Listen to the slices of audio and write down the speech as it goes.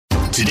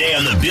Today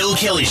on the Bill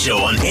Kelly Show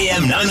on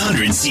AM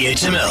 900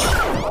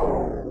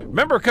 CHML.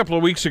 Remember a couple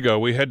of weeks ago,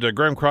 we had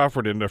Graham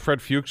Crawford and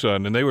Fred Fuchs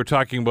on, and they were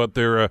talking about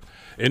their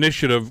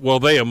initiative, well,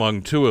 they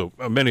among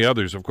many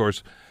others, of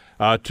course,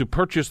 to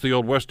purchase the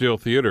old Westdale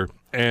Theater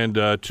and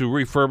to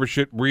refurbish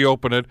it,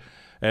 reopen it,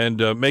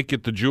 and make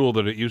it the jewel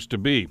that it used to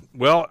be.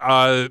 Well,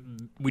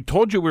 we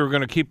told you we were going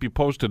to keep you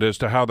posted as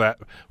to how that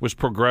was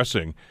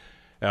progressing.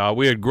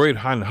 We had great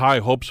high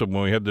hopes of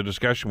when we had the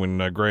discussion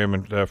when Graham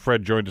and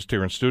Fred joined us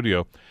here in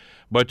studio.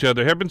 But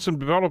there have been some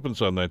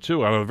developments on that,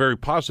 too, on a very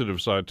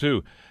positive side,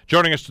 too.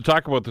 Joining us to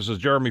talk about this is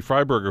Jeremy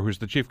Freiberger, who's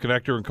the Chief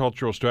Connector and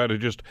Cultural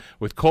Strategist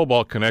with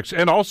Cobalt Connects,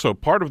 and also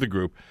part of the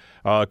group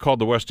called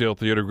the Westdale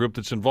Theater Group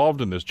that's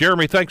involved in this.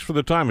 Jeremy, thanks for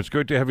the time. It's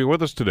great to have you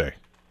with us today.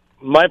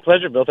 My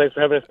pleasure, Bill. Thanks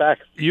for having us back.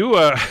 You,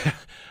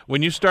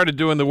 when you started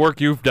doing the work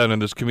you've done in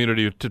this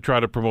community to try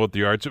to promote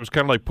the arts, it was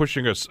kind of like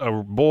pushing a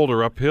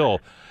boulder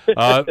uphill.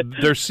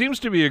 There seems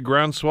to be a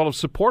groundswell of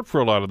support for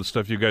a lot of the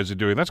stuff you guys are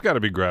doing. That's got to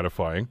be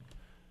gratifying.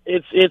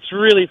 It's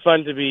really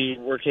fun to be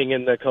working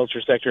in the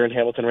culture sector in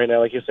Hamilton right now.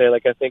 Like you say,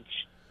 I think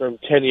from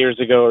 10 years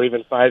ago or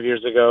even 5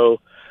 years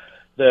ago,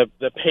 the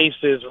pace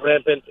is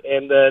rampant,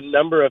 and the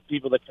number of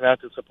people that come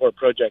out to support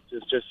projects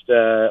is just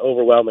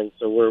overwhelming.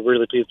 So we're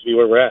really pleased to be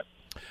where we're at.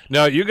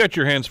 Now, you got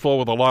your hands full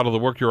with a lot of the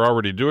work you're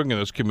already doing in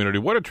this community.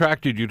 What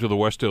attracted you to the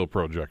Westdale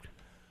project?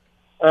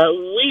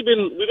 We've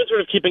been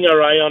sort of keeping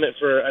our eye on it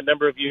for a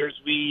number of years.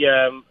 We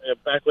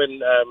back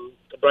when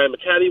Brian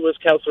McCaddy was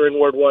councillor in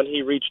Ward 1,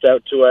 he reached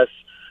out to us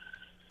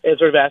and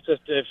sort of asked us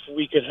if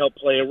we could help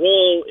play a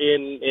role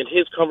in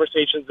his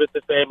conversations with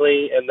the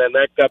family, and then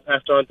that got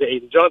passed on to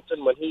Aidan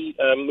Johnson when he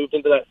moved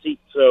into that seat.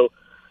 So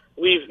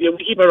we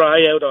keep our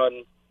eye out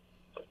on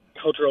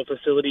cultural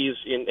facilities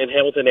in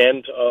Hamilton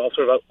and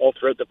sort of all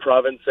throughout the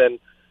province, and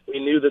we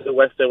knew that the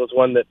Westdale was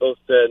one that both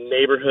the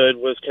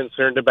neighborhood was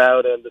concerned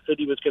about and the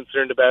city was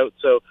concerned about.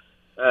 So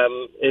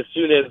as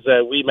soon as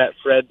we met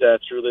Fred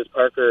through Liz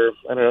Parker,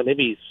 I don't know,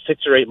 maybe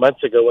 6 or 8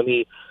 months ago, when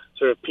he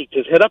sort of peeked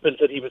his head up and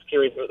said he was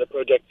curious about the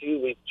project too,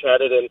 we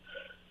chatted and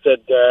said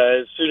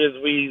as soon as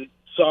we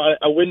saw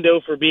a window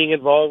for being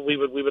involved, we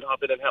would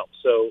hop in and help.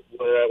 So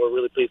we're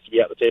really pleased to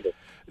be at the table.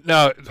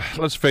 Now,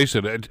 let's face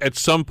it, at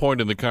some point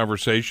in the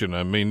conversation,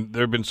 I mean,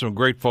 there have been some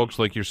great folks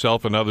like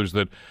yourself and others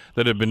that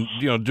have been,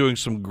 doing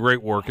some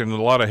great work and a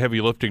lot of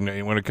heavy lifting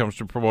when it comes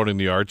to promoting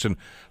the arts. And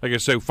like I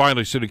say,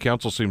 finally, City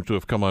Council seems to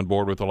have come on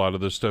board with a lot of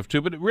this stuff,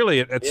 too. But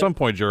really, at some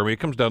point, Jeremy, it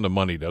comes down to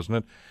money, doesn't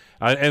it?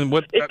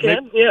 It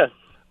can, yeah.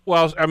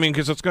 Well, I mean,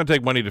 because it's going to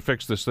take money to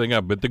fix this thing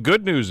up. But the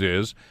good news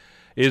is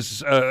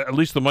at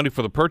least the money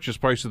for the purchase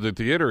price of the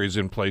theater is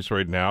in place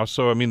right now.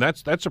 So, I mean,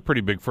 that's a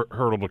pretty big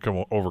hurdle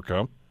to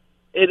overcome.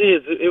 It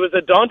is. It was a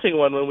daunting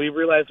one when we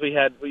realized we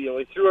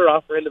threw our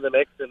offer into the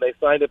mix and they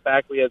signed it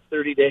back. We had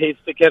 30 days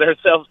to get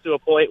ourselves to a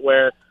point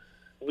where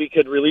we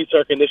could release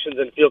our conditions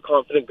and feel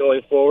confident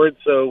going forward.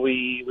 So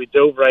we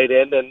dove right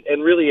in,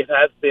 and really it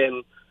has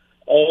been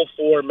all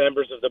 4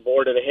 members of the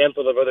board and a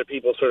handful of other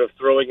people sort of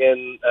throwing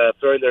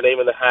their name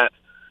in the hat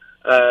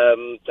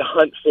to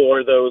hunt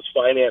for those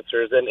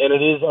financiers. And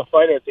it is a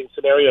financing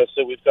scenario.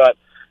 So we've got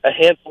a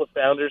handful of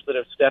founders that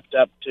have stepped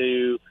up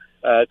to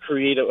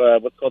create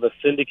what's called a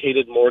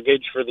syndicated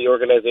mortgage for the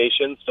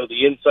organization. So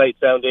the Insight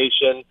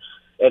Foundation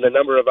and a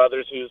number of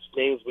others whose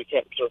names we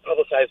can't sort of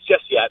publicize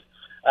just yet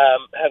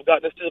have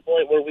gotten us to the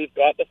point where we've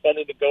got the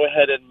funding to go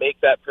ahead and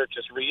make that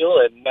purchase real.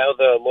 And now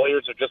the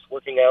lawyers are just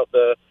working out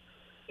the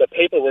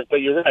paperwork.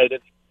 But you're right,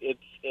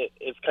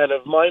 it's kind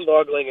of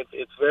mind-boggling.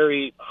 It's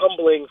very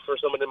humbling for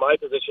someone in my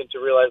position to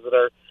realize that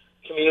our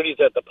community is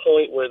at the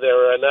point where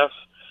there are enough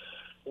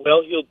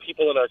well-heeled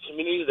people in our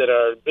community that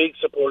are big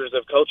supporters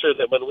of culture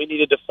that when we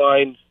needed to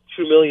find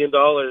 $2 million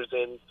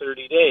in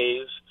 30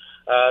 days,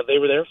 they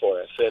were there for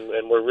us,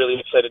 and we're really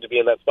excited to be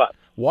in that spot.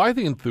 Why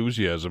the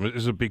enthusiasm?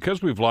 Is it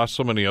because we've lost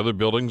so many other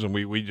buildings and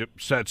we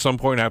just, at some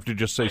point have to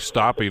just say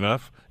stop,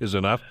 enough is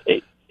enough?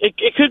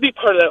 It could be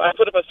part of that. I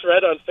put up a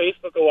thread on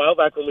Facebook a while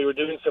back when we were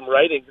doing some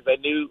writing because I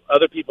knew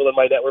other people in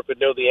my network would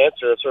know the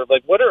answer. Sort of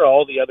like, what are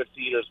all the other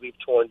theaters we've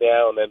torn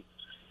down? And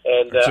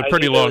it's a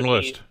pretty long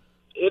list.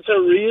 It's a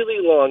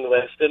really long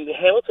list. And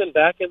Hamilton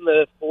back in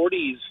the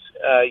 40s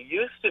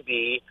used to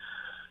be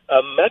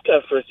a mecca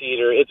for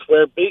theater. It's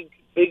where big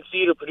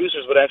theater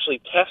producers would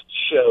actually test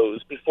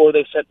shows before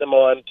they sent them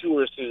on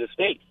tours through the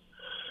state.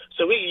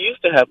 So we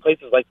used to have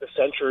places like the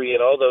Century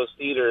and all those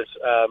theaters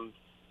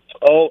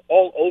all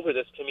over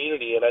this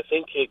community. And I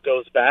think it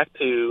goes back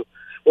to,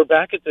 we're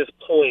back at this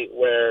point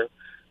where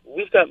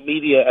we've got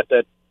media at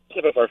the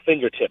tip of our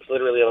fingertips,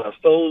 literally on our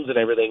phones and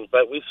everything,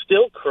 but we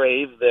still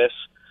crave this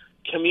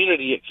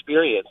community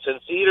experience.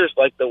 And theaters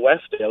like the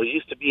Westdale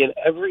used to be in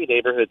every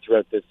neighborhood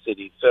throughout this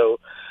city. So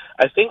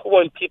I think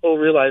when people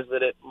realized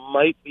that it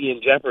might be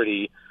in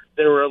jeopardy,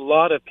 there were a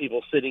lot of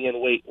people sitting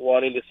in wait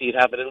wanting to see it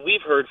happen. And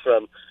we've heard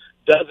from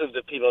dozens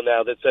of people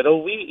now that said,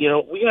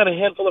 we had a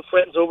handful of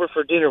friends over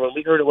for dinner when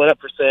we heard it went up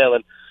for sale,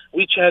 and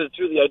we chatted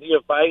through the idea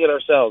of buying it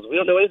ourselves. We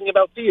don't know anything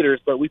about theaters,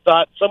 but we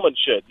thought someone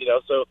should,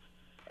 So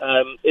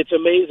it's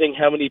amazing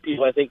how many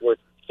people I think were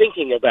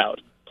thinking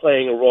about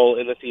playing a role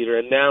in the theater.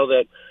 And now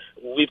that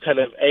we've kind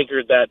of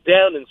anchored that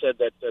down and said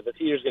that the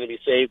theater is going to be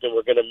saved and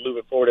we're going to move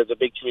it forward as a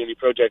big community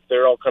project,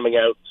 they're all coming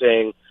out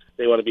saying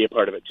they want to be a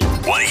part of it too.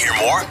 Want to hear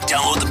more?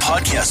 Download the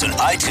podcast on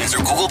iTunes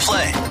or Google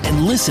Play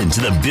and listen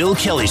to The Bill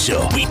Kelly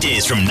Show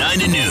weekdays from 9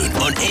 to noon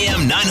on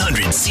AM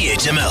 900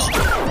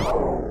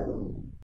 CHML.